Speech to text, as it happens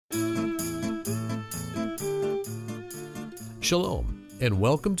Shalom, and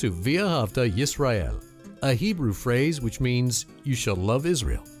welcome to V'ahavta Yisrael, a Hebrew phrase which means you shall love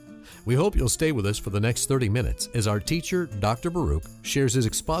Israel. We hope you'll stay with us for the next 30 minutes as our teacher, Dr. Baruch, shares his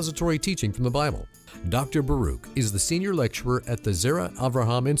expository teaching from the Bible. Dr. Baruch is the senior lecturer at the Zera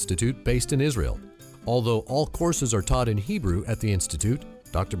Avraham Institute based in Israel. Although all courses are taught in Hebrew at the Institute,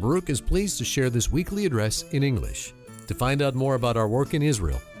 Dr. Baruch is pleased to share this weekly address in English. To find out more about our work in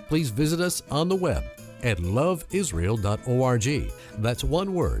Israel, please visit us on the web at loveisrael.org. That's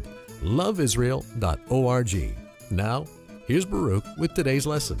one word, loveisrael.org. Now, here's Baruch with today's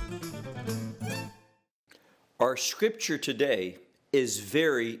lesson. Our scripture today is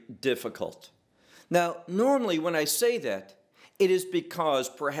very difficult. Now, normally when I say that, it is because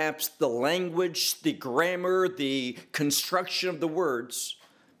perhaps the language, the grammar, the construction of the words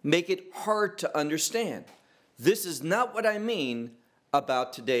make it hard to understand. This is not what I mean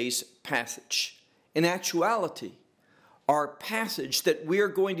about today's passage. In actuality, our passage that we are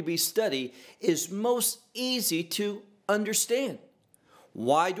going to be studying is most easy to understand.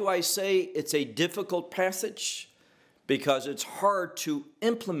 Why do I say it's a difficult passage? Because it's hard to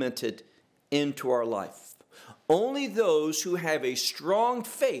implement it into our life. Only those who have a strong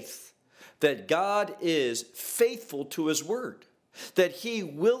faith that God is faithful to His word, that He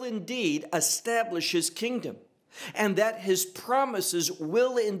will indeed establish His kingdom, and that His promises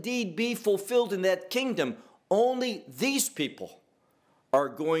will indeed be fulfilled in that kingdom, only these people are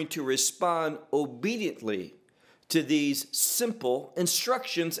going to respond obediently to these simple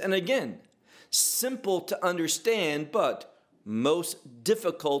instructions. And again, simple to understand, but most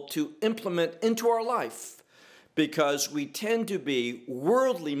difficult to implement into our life because we tend to be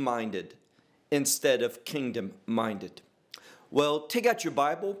worldly minded instead of kingdom minded. Well, take out your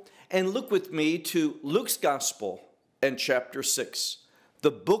Bible and look with me to Luke's Gospel and chapter 6.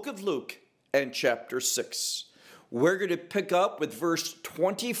 The book of Luke and chapter 6. We're going to pick up with verse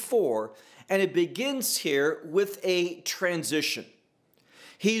 24, and it begins here with a transition.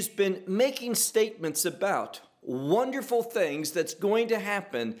 He's been making statements about wonderful things that's going to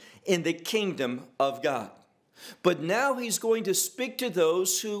happen in the kingdom of God. But now he's going to speak to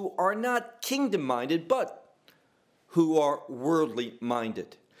those who are not kingdom-minded, but who are worldly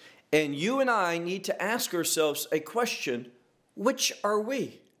minded. And you and I need to ask ourselves a question: which are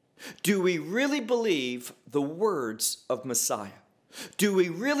we? Do we really believe the words of Messiah? Do we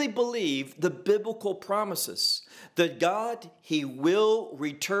really believe the biblical promises that God, He will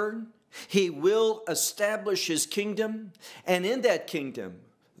return, He will establish His kingdom, and in that kingdom,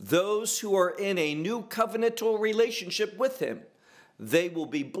 those who are in a new covenantal relationship with Him, they will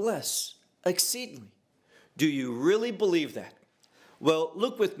be blessed exceedingly? Do you really believe that? Well,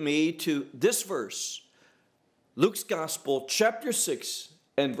 look with me to this verse, Luke's Gospel, chapter 6,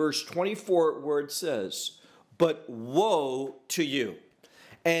 and verse 24, where it says, "But woe to you."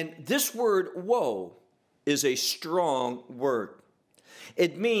 And this word woe is a strong word.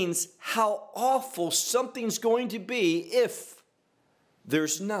 It means how awful something's going to be if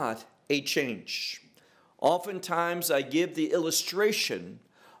there's not a change. Oftentimes I give the illustration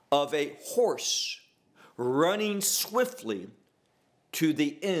of a horse running swiftly to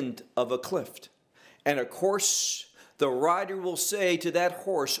the end of a cliff. And of course, the rider will say to that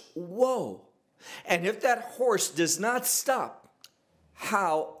horse, "Whoa." And if that horse does not stop,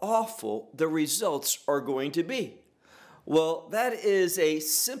 how awful the results are going to be. Well, that is a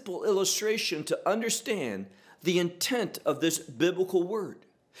simple illustration to understand the intent of this biblical word.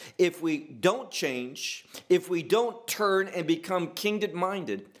 If we don't change, if we don't turn and become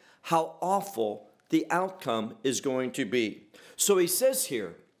kingdom-minded, how awful the outcome is going to be. So he says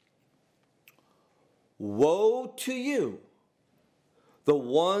here, "Woe to you, the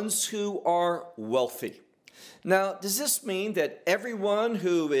ones who are wealthy." Now, does this mean that everyone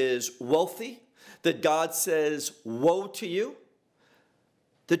who is wealthy, that God says, woe to you?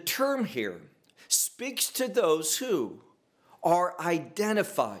 The term here speaks to those who are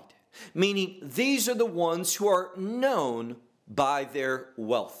identified, meaning these are the ones who are known by their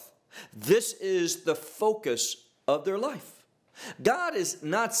wealth. This is the focus of their life. God is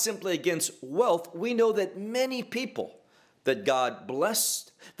not simply against wealth. We know that many people that God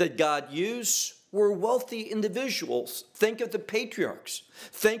blessed, that God used, were wealthy individuals. Think of the patriarchs.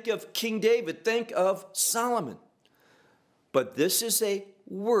 Think of King David. Think of Solomon. But this is a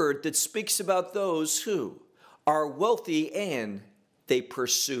word that speaks about those who are wealthy and they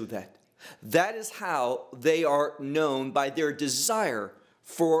pursue that. That is how they are known, by their desire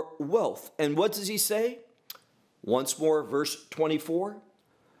for wealth. And what does he say? Once more, verse 24.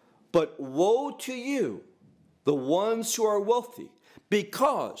 "But woe to you, the ones who are wealthy,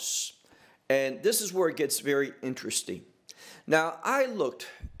 because," and this is where it gets very interesting, Now, I looked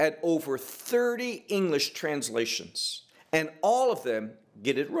at over 30 English translations, and all of them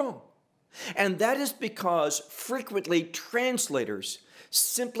get it wrong. And that is because frequently translators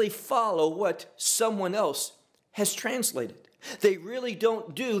simply follow what someone else has translated. They really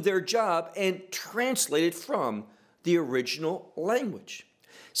don't do their job and translate it from the original language.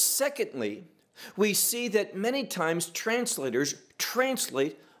 Secondly, we see that many times translators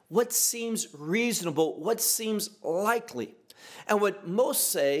translate what seems reasonable, what seems likely. And what most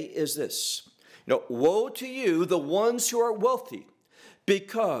say is this, woe to you, the ones who are wealthy,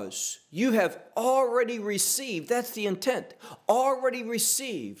 because you have already received, that's the intent, already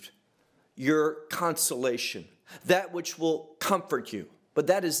received your consolation, that which will comfort you. But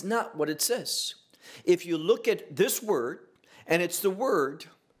that is not what it says. If you look at this word, and it's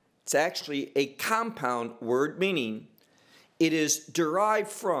actually a compound word, meaning it is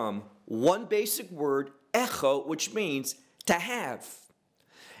derived from one basic word, echo, which means to have.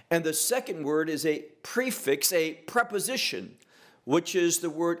 And the second word is a prefix, a preposition, which is the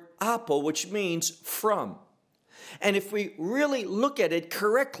word apo, which means from. And if we really look at it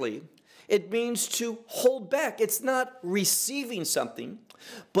correctly, it means to hold back. It's not receiving something,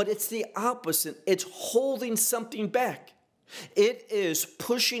 but it's the opposite. It's holding something back. It is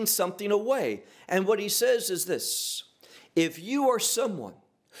pushing something away. And what he says is this: if you are someone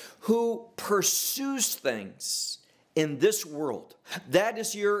who pursues things in this world, that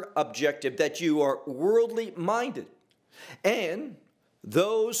is your objective, that you are worldly minded. And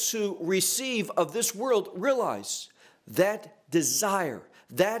those who receive of this world realize that desire,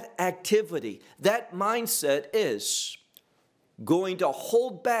 that activity, that mindset is going to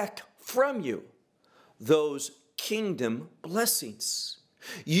hold back from you those kingdom blessings.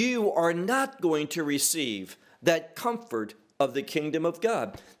 You are not going to receive that comfort of the kingdom of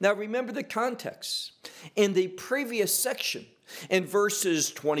God. Now remember the context. In the previous section, in verses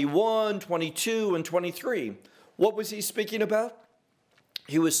 21, 22, and 23, what was he speaking about?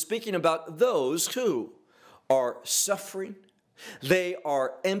 He was speaking about those who are suffering, they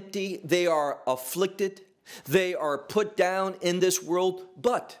are empty, they are afflicted, they are put down in this world,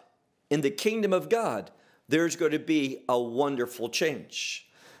 but in the kingdom of God, there's going to be a wonderful change.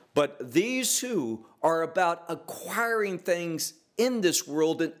 But these who are about acquiring things in this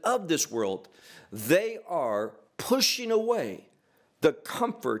world and of this world, they are pushing away the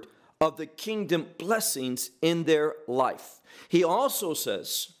comfort of the kingdom blessings in their life. He also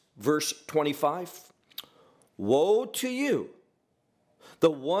says, verse 25, woe to you, the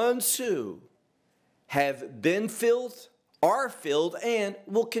ones who have been filled, are filled, and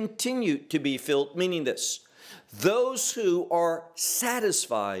will continue to be filled, meaning this: those who are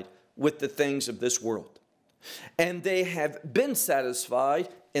satisfied with the things of this world. And they have been satisfied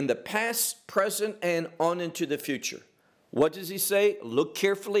in the past, present, and on into the future. What does he say? Look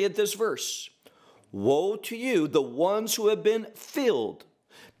carefully at this verse. Woe to you, the ones who have been filled,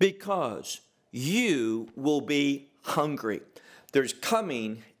 because you will be hungry. There's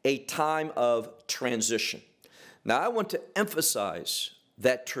coming a time of transition. Now, I want to emphasize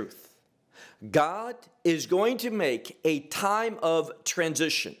that truth. God is going to make a time of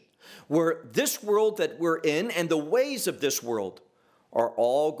transition where this world that we're in and the ways of this world are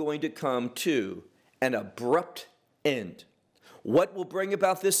all going to come to an abrupt end. What will bring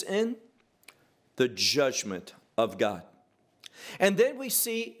about this end? The judgment of God. And then we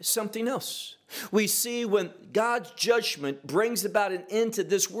see something else. We see when God's judgment brings about an end to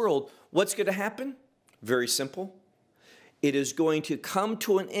this world, what's going to happen? Very simple. It is going to come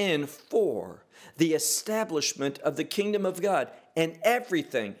to an end for the establishment of the kingdom of God. And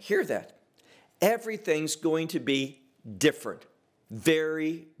everything, hear that, everything's going to be different.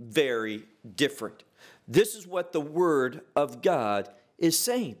 Very, very different. This is what the Word of God is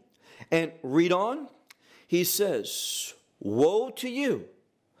saying. And read on. He says, woe to you,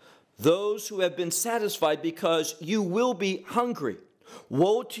 those who have been satisfied, because you will be hungry.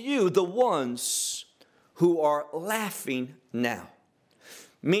 Woe to you, the ones who are laughing now.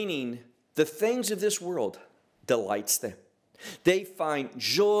 Meaning, the things of this world delights them. They find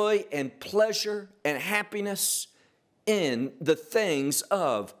joy and pleasure and happiness in the things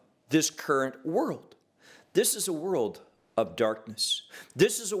of this current world. This is a world of darkness.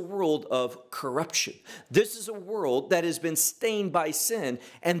 This is a world of corruption. This is a world that has been stained by sin,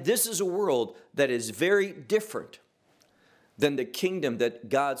 and this is a world that is very different than the kingdom that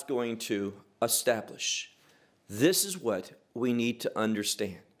God's going to establish. This is what we need to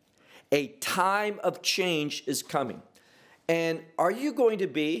understand. A time of change is coming. And are you going to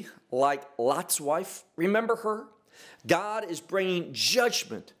be like Lot's wife? Remember her? God is bringing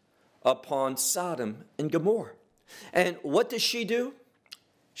judgment upon Sodom and Gomorrah. And what does she do?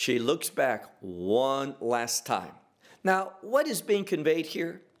 She looks back one last time. Now, what is being conveyed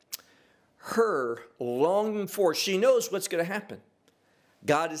here? Her longing for, she knows what's going to happen.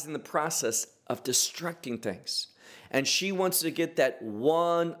 God is in the process of destructing things. And she wants to get that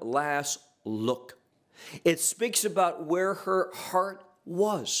one last look. It speaks about where her heart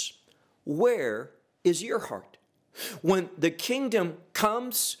was. Where is your heart? When the kingdom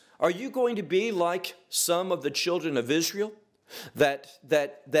comes, are you going to be like some of the children of Israel that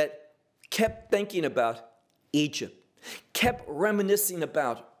kept thinking about Egypt, kept reminiscing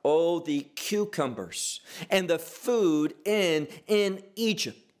about, the cucumbers and the food in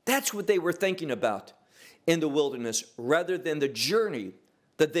Egypt? That's what they were thinking about in the wilderness, rather than the journey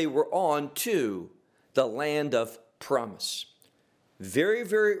that they were on to the land of promise. Very,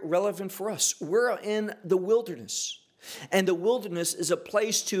 very relevant for us. We're in the wilderness, and the wilderness is a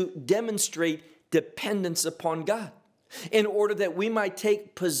place to demonstrate dependence upon God in order that we might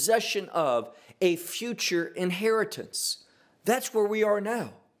take possession of a future inheritance. That's where we are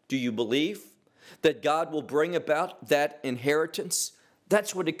now. Do you believe that God will bring about that inheritance?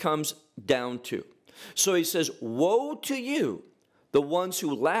 That's what it comes down to. So he says, woe to you, the ones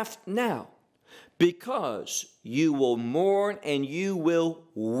who laugh now, because you will mourn and you will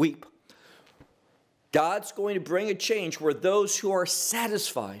weep. God's going to bring a change where those who are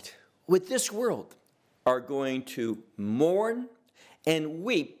satisfied with this world are going to mourn and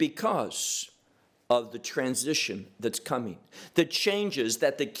weep because of the transition that's coming, the changes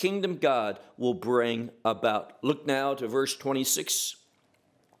that the kingdom God will bring about. Look now to verse 26.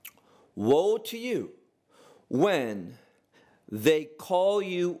 Woe to you when they call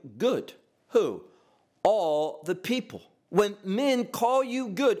you good. Who? All the people. When men call you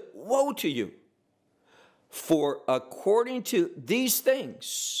good, woe to you. For according to these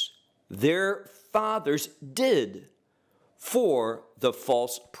things, their fathers did for the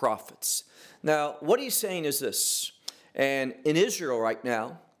false prophets. Now, what he's saying is this, and in Israel right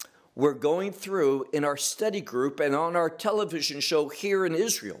now, we're going through in our study group and on our television show here in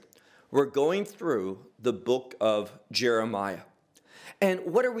Israel, we're going through the book of Jeremiah. And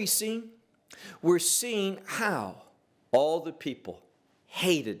what are we seeing? We're seeing how all the people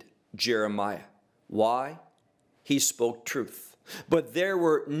hated Jeremiah. Why? He spoke truth. But there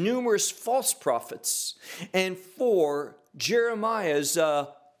were numerous false prophets, and for Jeremiah's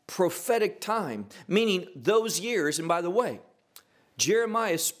prophetic time, meaning those years, and by the way,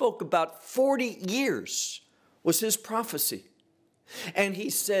 Jeremiah spoke about 40 years was his prophecy. And he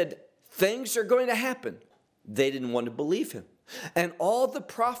said, things are going to happen. They didn't want to believe him. And all the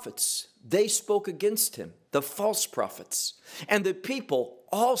prophets, they spoke against him, the false prophets. And the people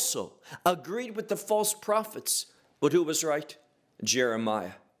also agreed with the false prophets. But who was right?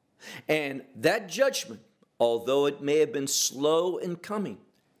 Jeremiah. And that judgment, although it may have been slow in coming,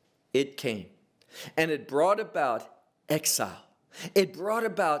 it came. And it brought about exile. It brought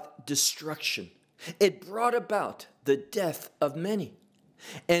about destruction. It brought about the death of many.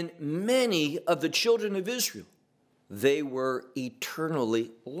 And many of the children of Israel, they were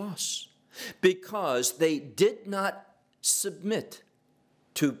eternally lost because they did not submit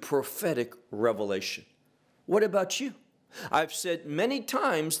to prophetic revelation. What about you? I've said many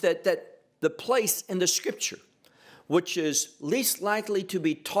times that the place in the scripture which is least likely to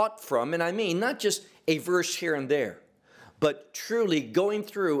be taught from, and I mean not just a verse here and there, but truly going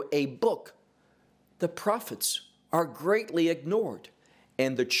through a book, the prophets are greatly ignored.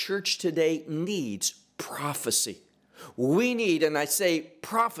 And the church today needs prophecy. We need, and I say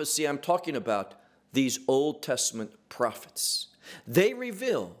prophecy, I'm talking about these Old Testament prophets. They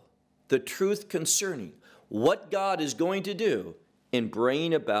reveal the truth concerning what God is going to do in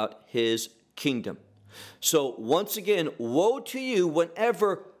bringing about his kingdom. So once again, woe to you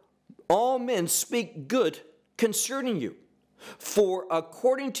whenever all men speak good concerning you. For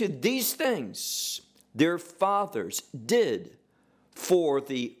according to these things, their fathers did for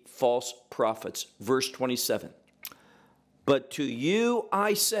the false prophets. Verse 27. But to you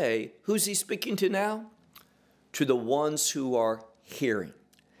I say, who's he speaking to now? To the ones who are hearing.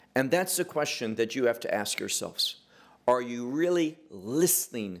 And that's the question that you have to ask yourselves. Are you really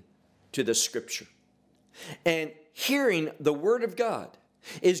listening to the scripture? And hearing the word of God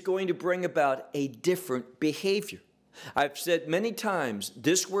is going to bring about a different behavior. I've said many times,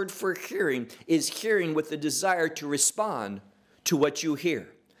 this word for hearing is hearing with the desire to respond to what you hear.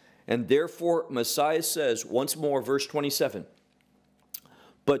 And therefore, Messiah says, once more, verse 27,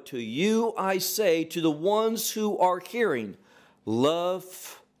 but to you I say, to the ones who are hearing,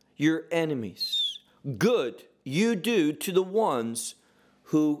 love your enemies. Good you do to the ones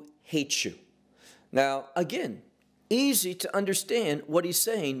who hate you. Now, again, easy to understand what he's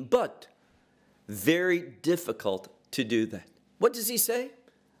saying, but very difficult to do that. What does he say?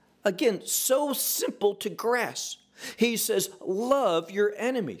 Again, so simple to grasp. He says, love your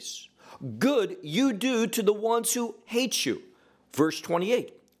enemies. Good you do to the ones who hate you. Verse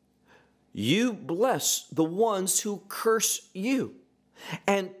 28. You bless the ones who curse you,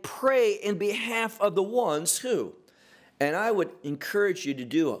 and pray in behalf of the ones who. And I would encourage you to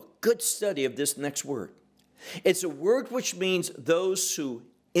do a good study of this next word. It's a word which means those who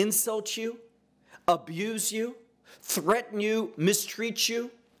insult you, abuse you, threaten you, mistreat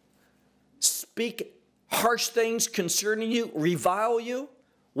you, speak harsh things concerning you, revile you.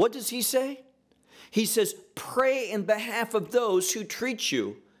 What does he say? He says, pray in behalf of those who treat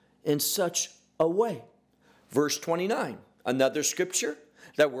you in such a way. Verse 29, another scripture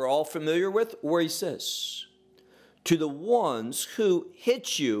that we're all familiar with, where he says, to the ones who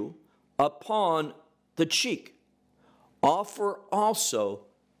hit you upon the cheek, offer also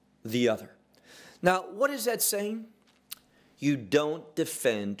the other. Now, what is that saying? You don't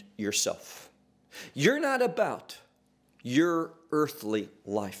defend yourself. You're not about your earthly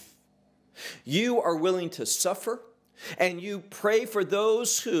life. You are willing to suffer, and you pray for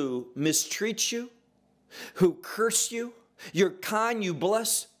those who mistreat you, who curse you. You're kind, you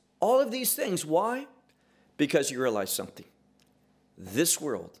bless. All of these things. Why? Because you realize something. This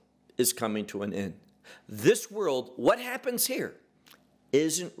world is coming to an end. This world, what happens here,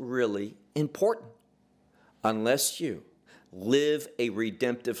 isn't really important unless you live a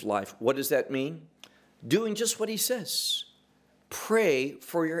redemptive life. What does that mean? Doing just what he says. Pray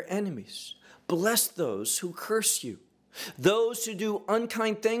for your enemies. Bless those who curse you. Those who do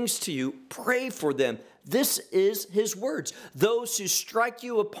unkind things to you, pray for them. This is his words. Those who strike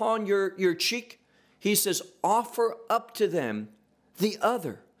you upon your cheek, he says, offer up to them the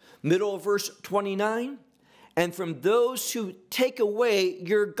other. Middle of verse 29, and from those who take away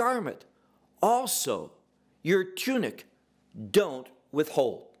your garment, also your tunic, don't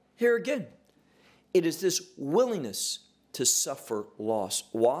withhold. Here again, it is this willingness to suffer loss.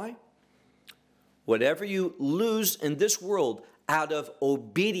 Why? Whatever you lose in this world out of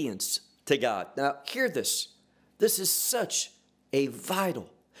obedience to God. Now, hear this. This is such a vital,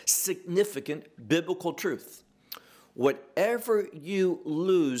 significant biblical truth. Whatever you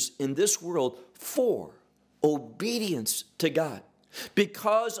lose in this world for obedience to God,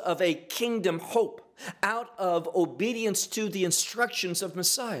 because of a kingdom hope, out of obedience to the instructions of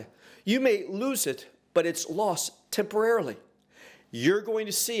Messiah, you may lose it, but it's lost temporarily. You're going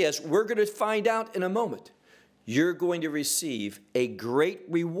to see, as we're going to find out in a moment, you're going to receive a great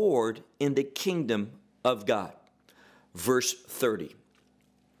reward in the kingdom of God. Verse 30.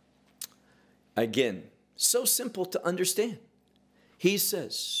 Again, so simple to understand. He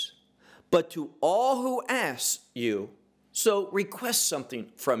says, but to all who ask you, so request something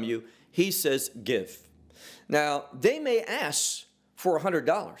from you, he says, give. Now, they may ask for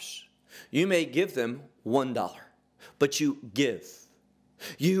 $100. You may give them $1, but you give.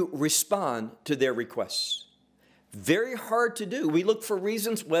 You respond to their requests. Very hard to do. We look for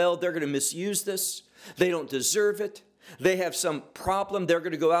reasons. Well, they're going to misuse this. They don't deserve it. They have some problem. They're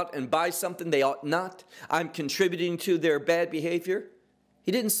going to go out and buy something they ought not. I'm contributing to their bad behavior.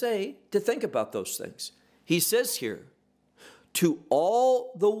 He didn't say to think about those things. He says here, to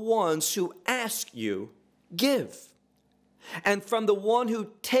all the ones who ask you, give. And from the one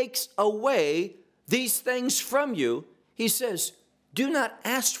who takes away these things from you, he says, do not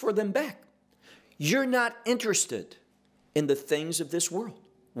ask for them back. You're not interested in the things of this world.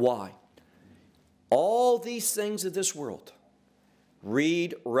 Why? All these things of this world,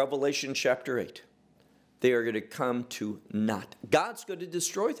 read Revelation chapter 8. They are going to come to naught. God's going to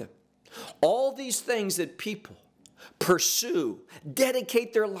destroy them. All these things that people pursue,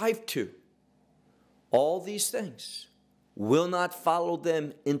 dedicate their life to, all these things will not follow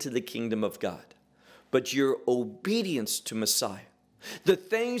them into the kingdom of God. But your obedience to Messiah, the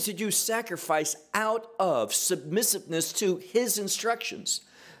things that you sacrifice out of submissiveness to his instructions,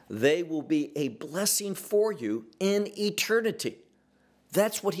 they will be a blessing for you in eternity.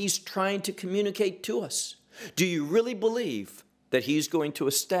 That's what he's trying to communicate to us. Do you really believe that he's going to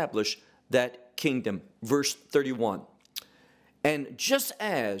establish that kingdom? Verse 31. And just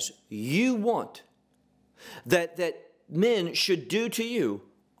as you want that men should do to you,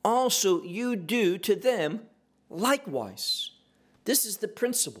 also you do to them likewise. This is the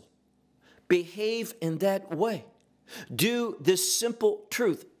principle. Behave in that way. Do this simple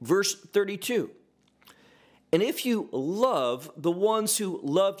truth. Verse 32. And if you love the ones who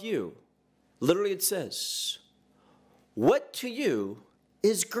love you, literally it says, what to you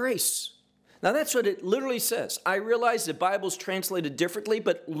is grace? Now that's what it literally says. I realize the Bible's translated differently,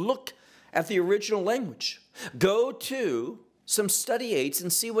 but look at the original language. Go to some study aids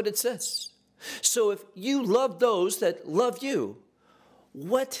and see what it says. So if you love those that love you,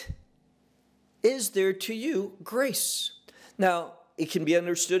 what is there to you grace? Now, it can be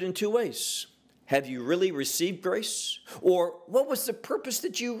understood in two ways. Have you really received grace? Or what was the purpose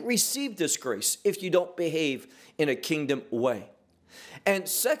that you received this grace if you don't behave in a kingdom way? And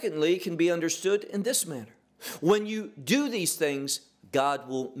secondly, it can be understood in this manner. When you do these things, God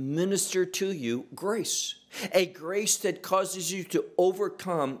will minister to you grace. A grace that causes you to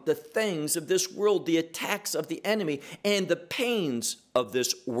overcome the things of this world, the attacks of the enemy, and the pains of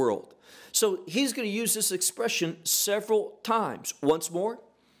this world. So he's going to use this expression several times. Once more,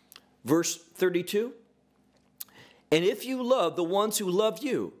 verse 32. And if you love the ones who love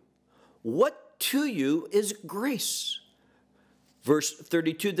you, what to you is grace? Verse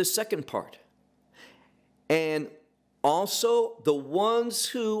 32, the second part. And also the ones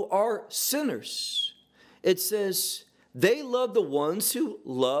who are sinners. It says, they love the ones who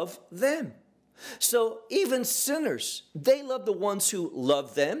love them. So even sinners, they love the ones who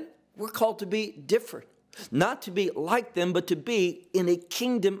love them. We're called to be different. Not to be like them, but to be in a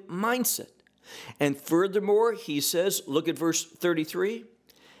kingdom mindset. And furthermore, he says, look at verse 33.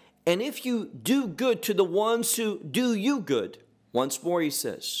 And if you do good to the ones who do you good, once more he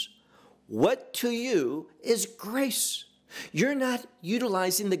says, what to you is grace? You're not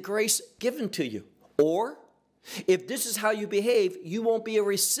utilizing the grace given to you. Or, if this is how you behave, you won't be a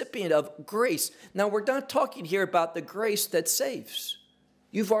recipient of grace. Now, we're not talking here about the grace that saves.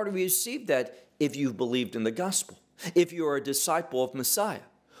 You've already received that if you've believed in the gospel, if you are a disciple of Messiah.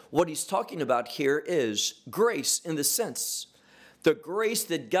 What he's talking about here is grace in the sense, the grace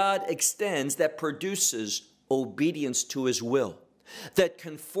that God extends that produces obedience to his will, that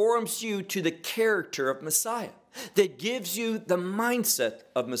conforms you to the character of Messiah, that gives you the mindset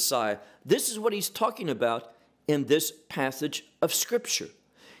of Messiah. This is what he's talking about in this passage of Scripture.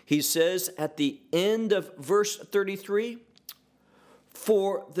 He says at the end of verse 33,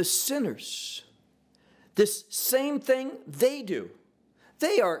 for the sinners, this same thing they do.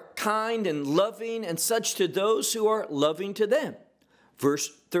 They are kind and loving and such to those who are loving to them.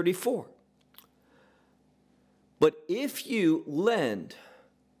 Verse 34. But if you lend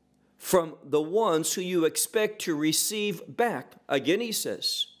from the ones who you expect to receive back, again he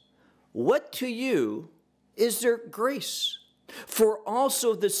says, what to you is there grace? For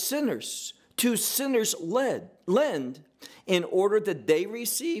also the sinners, to sinners lend in order that they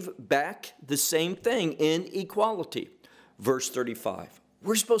receive back the same thing in equality. Verse 35.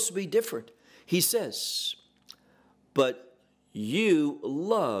 We're supposed to be different. He says, but you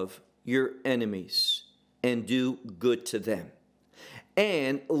love your enemies and do good to them,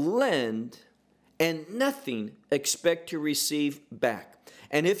 and lend, and nothing expect to receive back.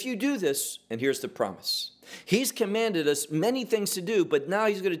 And if you do this, and here's the promise, he's commanded us many things to do, but now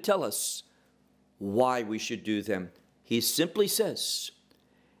he's going to tell us why we should do them. He simply says,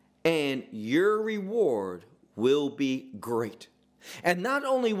 and your reward will be great. And not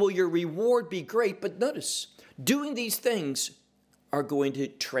only will your reward be great, but notice, doing these things are going to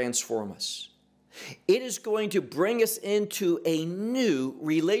transform us. It is going to bring us into a new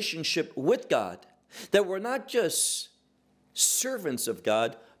relationship with God, that we're not just servants of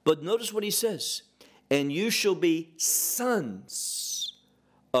God, but notice what he says, and you shall be sons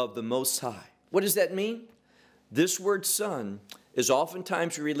of the Most High. What does that mean? This word son is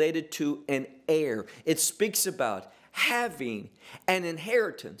oftentimes related to an heir. It speaks about having an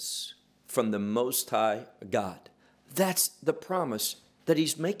inheritance from the Most High God. That's the promise that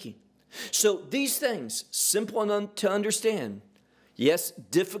he's making. So these things, simple to understand, yes,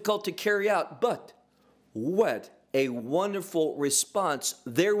 difficult to carry out, but what a wonderful response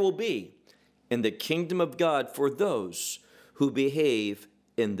there will be in the kingdom of God for those who behave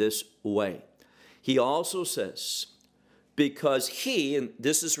in this way. He also says, because he, and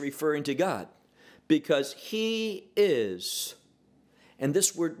this is referring to God, because he is, and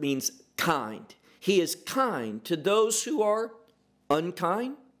this word means kind. He is kind to those who are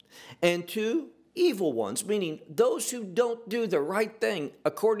unkind and to evil ones, meaning those who don't do the right thing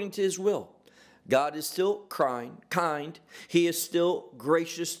according to his will. God is still kind. He is still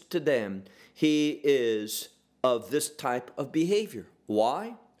gracious to them. He is of this type of behavior.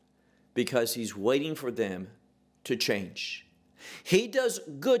 Why? Because he's waiting for them to change. He does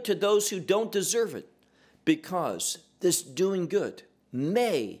good to those who don't deserve it, because this doing good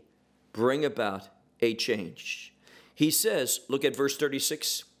may bring about a change. He says, look at verse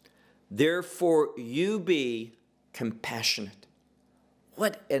 36, therefore you be compassionate.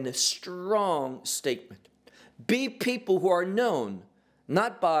 What a strong statement. Be people who are known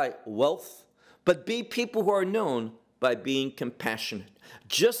not by wealth, but be people who are known by being compassionate,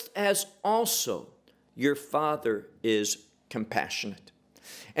 just as also your Father is compassionate.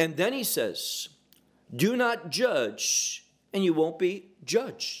 And then he says, do not judge, and you won't be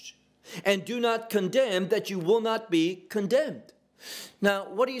judged. And do not condemn, that you will not be condemned. Now,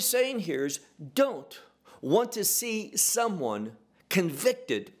 what he's saying here is, don't want to see someone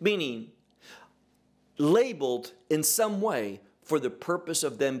convicted, meaning labeled in some way for the purpose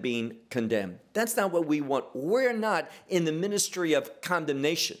of them being condemned. That's not what we want. We're not in the ministry of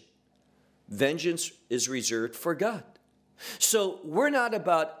condemnation. Vengeance is reserved for God. So we're not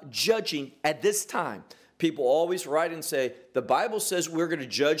about judging at this time. People always write and say, the Bible says we're going to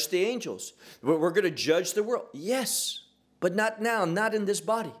judge the angels. We're going to judge the world. Yes, but not now, not in this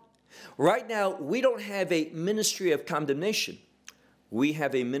body. Right now, we don't have a ministry of condemnation. We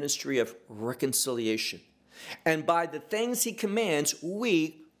have a ministry of reconciliation. And by the things he commands,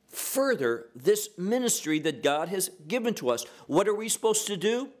 we further this ministry that God has given to us. What are we supposed to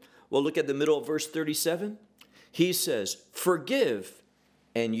do? Well, look at the middle of verse 37. He says, forgive,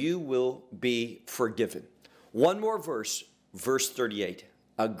 and you will be forgiven. One more verse, verse 38,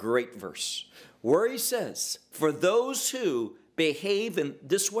 a great verse, where he says, for those who behave in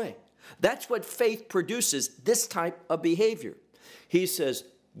this way, that's what faith produces, this type of behavior. He says,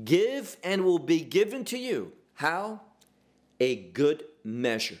 give and will be given to you. How? A good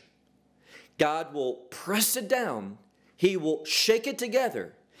measure. God will press it down. He will shake it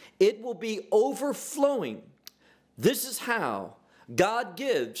together. It will be overflowing. This is how God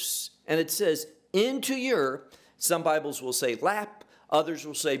gives, and it says, into your, some Bibles will say lap, others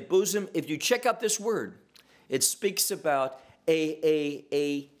will say bosom. If you check out this word, it speaks about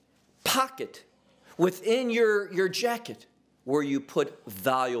a pocket within your jacket where you put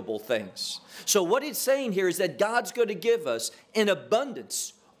valuable things. So what it's saying here is that God's going to give us in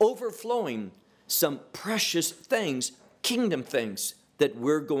abundance, overflowing, some precious things, kingdom things that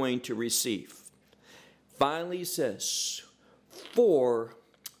we're going to receive. Finally, he says, for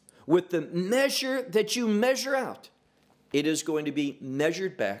with the measure that you measure out, it is going to be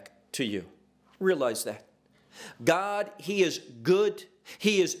measured back to you. Realize that. God, he is good.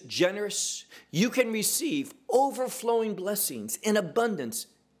 He is generous. You can receive overflowing blessings in abundance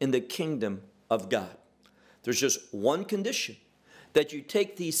in the kingdom of God. There's just one condition, that you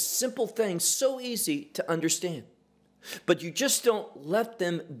take these simple things so easy to understand, but you just don't let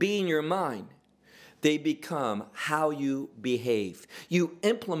them be in your mind. They become how you behave. You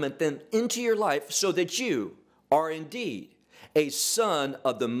implement them into your life so that you are indeed a son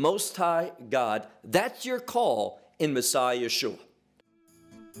of the Most High God. That's your call in Messiah Yeshua.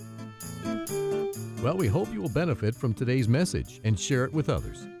 Well, we hope you will benefit from today's message and share it with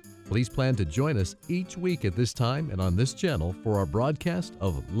others. Please plan to join us each week at this time and on this channel for our broadcast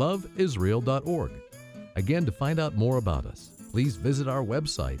of loveisrael.org. Again, to find out more about us, please visit our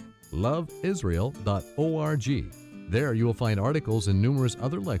website, loveisrael.org. There you will find articles and numerous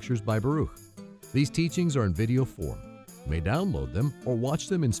other lectures by Baruch. These teachings are in video form. You may download them or watch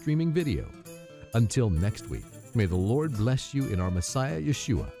them in streaming video. Until next week, may the Lord bless you in our Messiah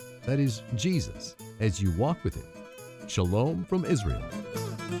Yeshua, that is Jesus, as you walk with him. Shalom from Israel.